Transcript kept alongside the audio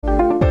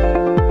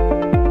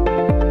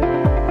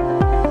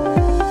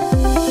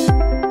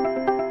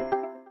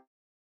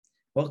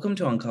Welcome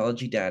to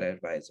Oncology Data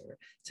Advisor.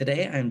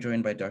 Today, I'm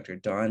joined by Dr.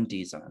 Dawn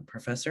Dizon,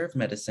 Professor of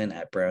Medicine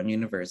at Brown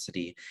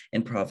University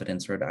in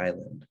Providence, Rhode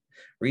Island.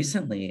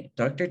 Recently,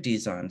 Dr.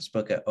 Dizon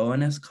spoke at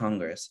ONS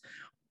Congress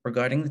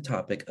regarding the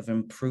topic of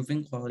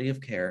improving quality of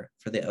care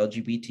for the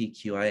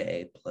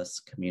LGBTQIA+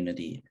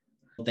 community.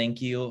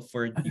 Thank you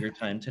for your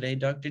time today,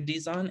 Dr.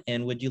 Dizon.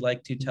 And would you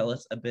like to tell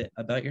us a bit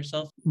about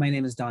yourself? My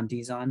name is Dawn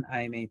Dizon.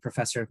 I'm a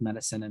professor of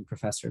medicine and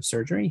professor of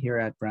surgery here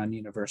at Brown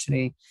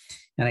University,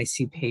 and I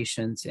see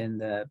patients in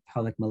the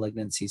pelvic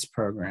malignancies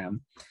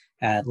program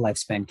at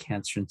Lifespan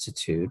Cancer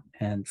Institute.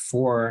 And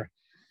for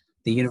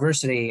the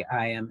university,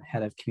 I am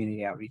head of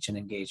community outreach and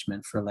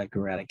engagement for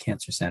Ledger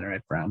Cancer Center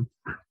at Brown.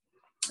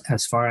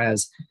 As far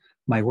as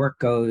my work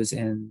goes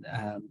in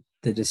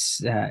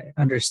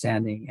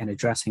understanding and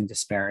addressing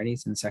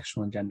disparities in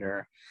sexual and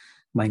gender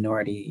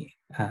minority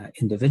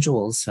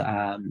individuals,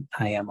 I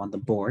am on the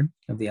board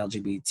of the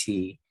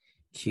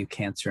LGBTQ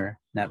Cancer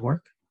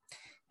Network,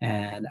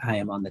 and I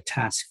am on the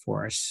task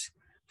force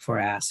for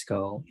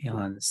ASCO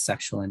on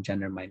sexual and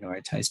gender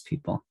minoritized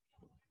people.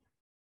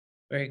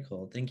 Very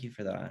cool. Thank you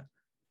for that.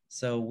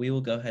 So we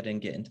will go ahead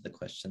and get into the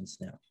questions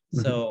now.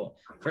 So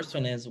first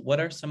one is, what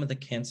are some of the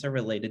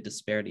cancer-related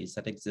disparities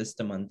that exist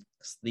amongst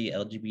the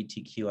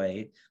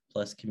LGBTQIA+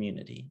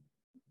 community?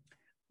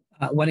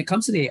 When it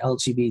comes to the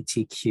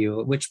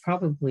LGBTQ, which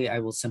probably I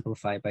will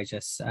simplify by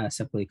just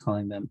simply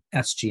calling them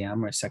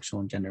SGM, or sexual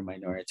and gender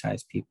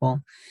minoritized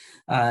people,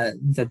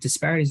 the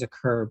disparities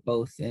occur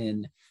both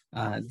in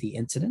the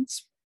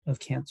incidence of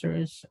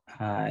cancers.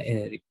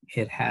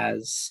 It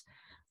has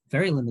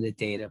very limited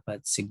data,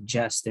 but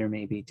suggests there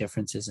may be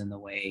differences in the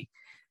way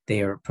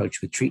they are approached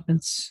with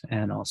treatments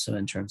and also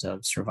in terms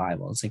of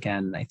survivals.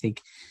 Again, I think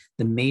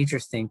the major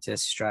thing to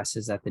stress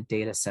is that the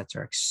data sets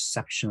are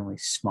exceptionally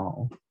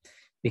small,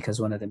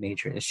 because one of the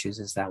major issues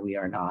is that we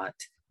are not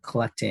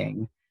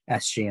collecting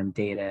SGM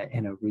data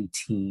in a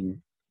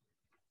routine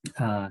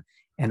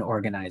and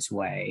organized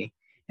way.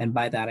 And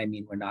by that, I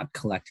mean we're not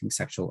collecting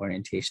sexual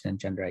orientation and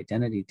gender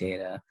identity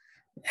data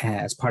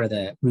as part of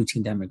the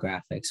routine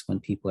demographics when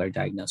people are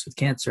diagnosed with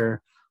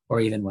cancer, or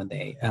even when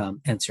they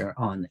enter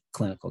on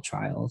clinical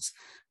trials.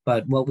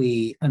 But what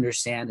we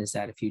understand is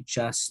that if you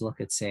just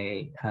look at,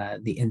 say,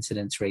 the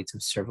incidence rates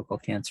of cervical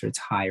cancer, it's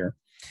higher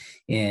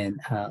in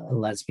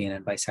lesbian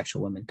and bisexual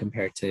women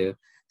compared to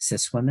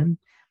cis women.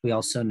 We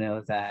also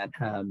know that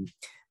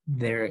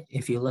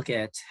if you look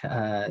at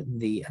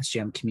the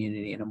SGM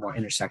community in a more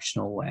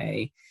intersectional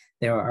way,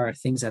 there are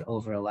things that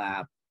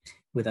overlap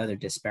with other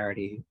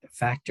disparity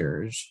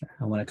factors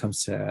when it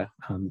comes to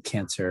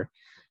cancer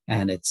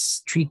and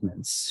its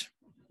treatments,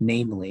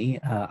 namely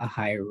a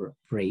higher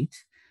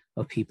rate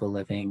of people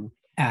living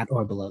at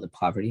or below the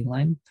poverty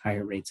line,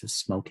 higher rates of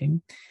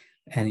smoking,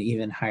 and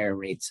even higher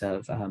rates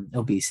of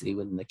obesity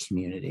within the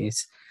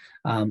communities.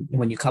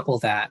 When you couple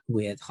that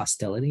with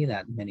hostility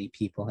that many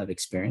people have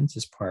experienced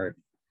as part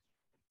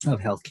of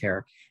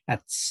healthcare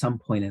at some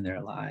point in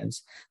their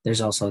lives,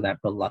 there's also that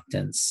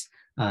reluctance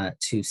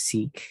to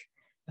seek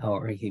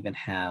or even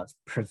have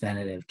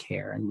preventative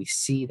care. And we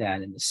see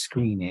that in the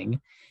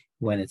screening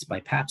when it's by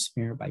pap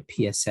smear, by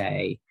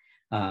PSA,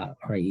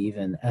 or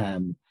even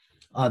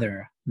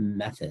other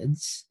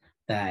methods,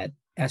 that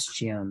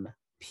SGM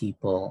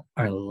people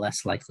are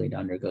less likely to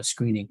undergo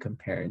screening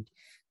compared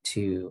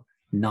to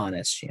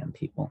non-SGM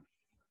people.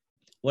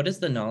 What is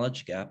the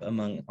knowledge gap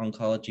among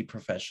oncology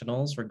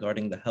professionals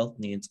regarding the health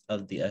needs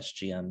of the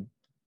SGM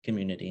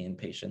community and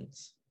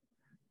patients?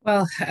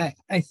 Well,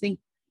 I think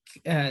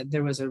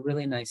there was a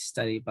really nice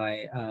study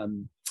by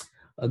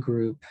a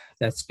group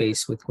that's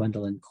based with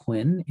Gwendolyn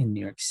Quinn in New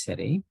York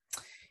City.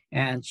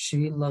 And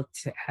she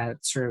looked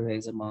at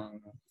surveys among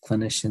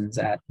clinicians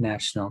at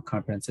National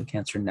Comprehensive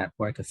Cancer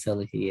Network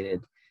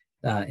affiliated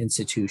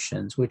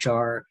institutions, which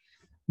are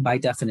by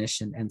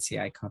definition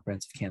NCI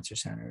comprehensive cancer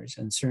centers.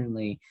 And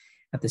certainly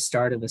at the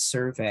start of the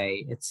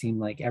survey, it seemed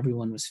like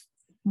everyone was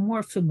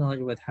more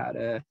familiar with how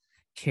to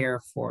care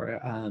for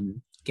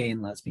gay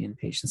and lesbian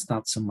patients,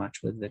 not so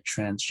much with the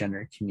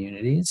transgender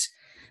communities,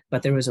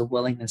 but there was a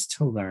willingness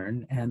to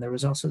learn. And there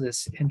was also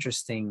this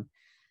interesting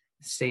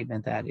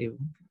statement that it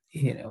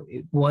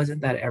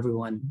wasn't that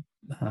everyone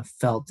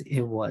felt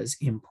it was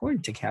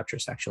important to capture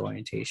sexual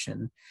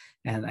orientation.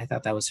 And I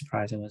thought that was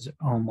surprising. It was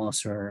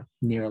almost or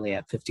nearly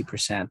at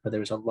 50%, but there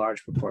was a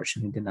large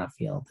proportion who did not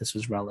feel this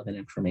was relevant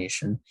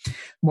information.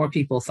 More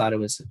people thought it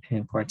was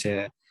important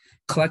to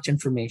collect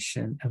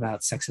information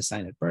about sex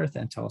assigned at birth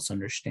and to also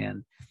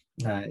understand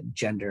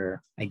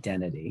gender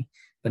identity,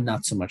 but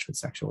not so much with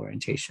sexual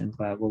orientation.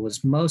 But what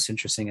was most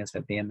interesting is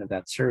at the end of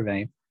that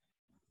survey,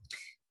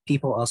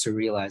 people also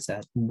realized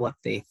that what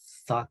they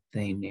thought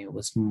they knew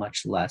was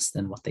much less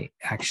than what they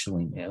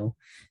actually knew.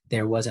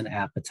 There was an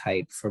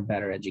appetite for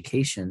better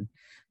education,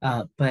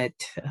 but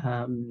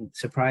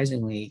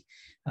surprisingly,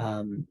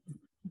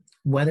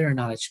 whether or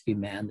not it should be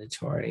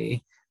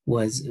mandatory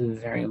was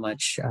very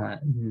much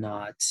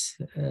not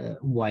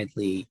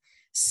widely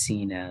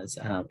seen as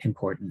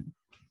important.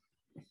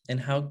 And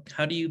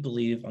how do you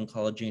believe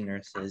oncology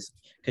nurses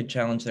could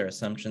challenge their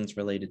assumptions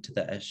related to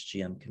the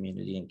SGM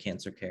community in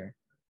cancer care?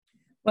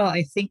 Well,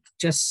 I think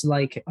just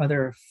like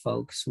other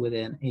folks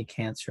within a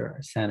cancer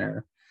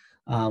center,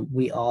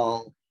 we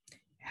all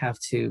have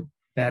to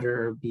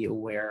better be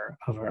aware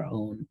of our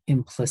own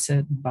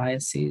implicit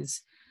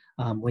biases.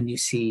 When you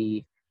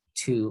see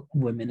two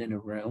women in a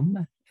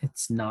room,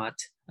 it's not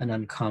an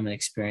uncommon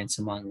experience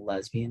among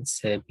lesbians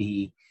to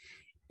be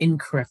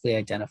incorrectly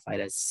identified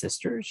as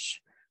sisters,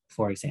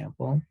 for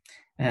example.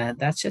 And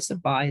that's just a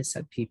bias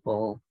that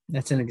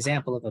that's an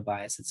example of a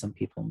bias that some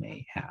people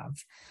may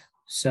have.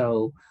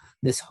 So,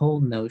 this whole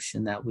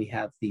notion that we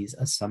have these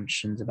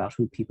assumptions about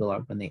who people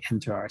are when they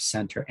enter our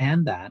center,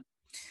 and that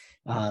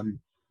um,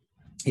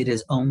 it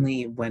is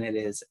only when it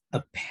is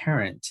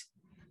apparent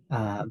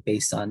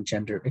based on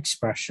gender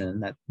expression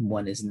that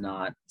one is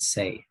not,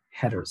 say,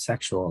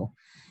 heterosexual.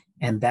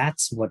 And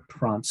that's what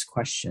prompts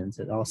questions.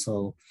 It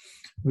also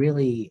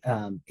really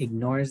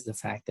ignores the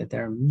fact that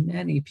there are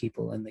many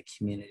people in the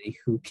community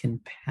who can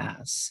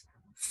pass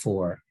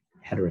for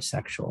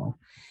heterosexual,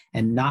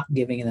 and not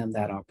giving them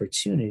that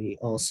opportunity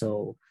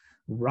also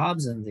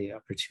robs them the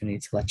opportunity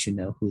to let you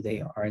know who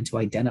they are and to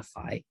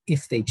identify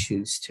if they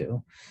choose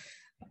to.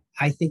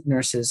 I think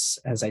nurses,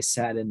 as I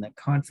said in the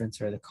conference,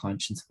 are the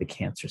conscience of the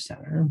cancer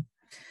center.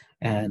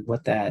 And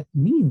what that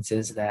means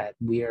is that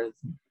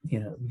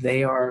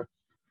they are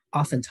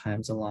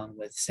oftentimes, along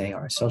with, say,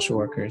 our social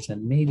workers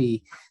and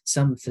maybe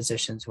some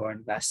physicians who are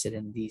invested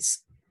in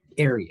these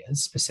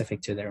areas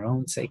specific to their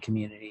own, say,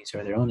 communities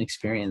or their own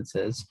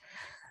experiences,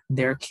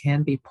 there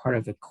can be part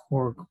of a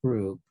core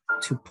group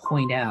to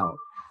point out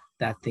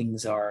that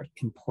things are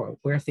important,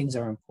 where things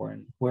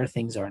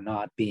are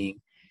not being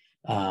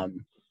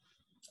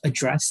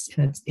addressed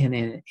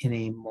in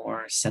a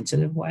more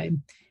sensitive way,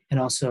 and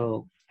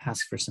also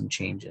ask for some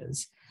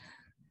changes.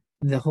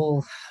 The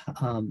whole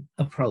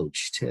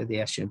approach to the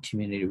SGM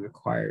community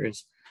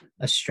requires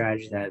a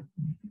strategy that,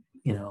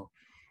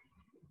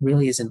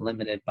 really isn't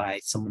limited by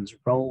someone's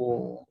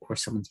role or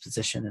someone's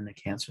position in the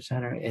cancer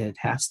center. It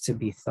has to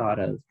be thought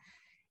of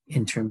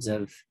in terms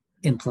of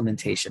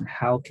implementation.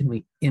 How can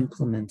we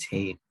implement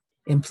a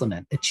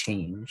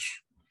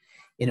change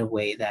in a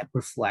way that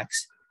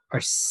reflects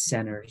our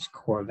center's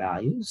core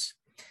values?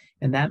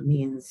 And that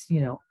means,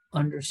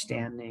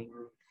 understanding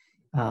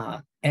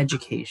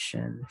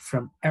education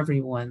from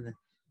everyone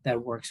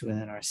that works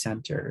within our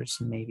centers,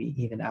 maybe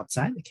even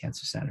outside the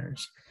cancer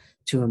centers,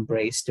 to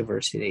embrace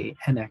diversity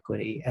and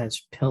equity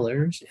as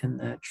pillars in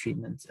the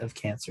treatment of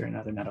cancer and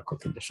other medical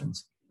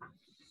conditions.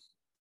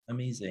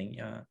 Amazing.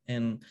 Yeah.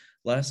 And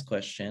last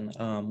question,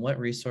 what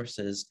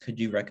resources could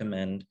you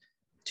recommend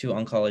to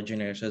oncology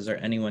nurses or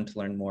anyone to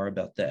learn more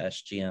about the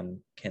SGM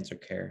cancer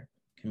care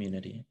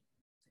community?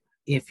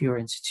 If your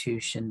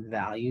institution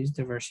values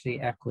diversity,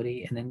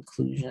 equity, and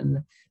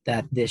inclusion,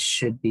 that this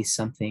should be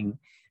something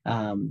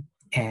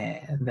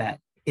that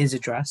is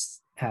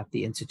addressed at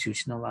the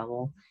institutional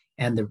level,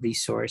 and the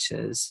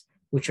resources,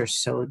 which are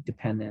so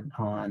dependent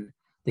on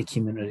the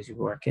communities we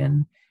work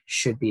in,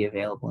 should be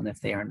available. And if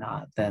they are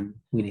not, then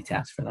we need to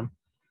ask for them.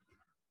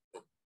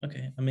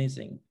 Okay,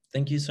 amazing.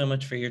 Thank you so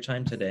much for your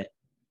time today.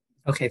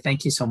 Okay,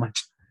 thank you so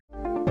much.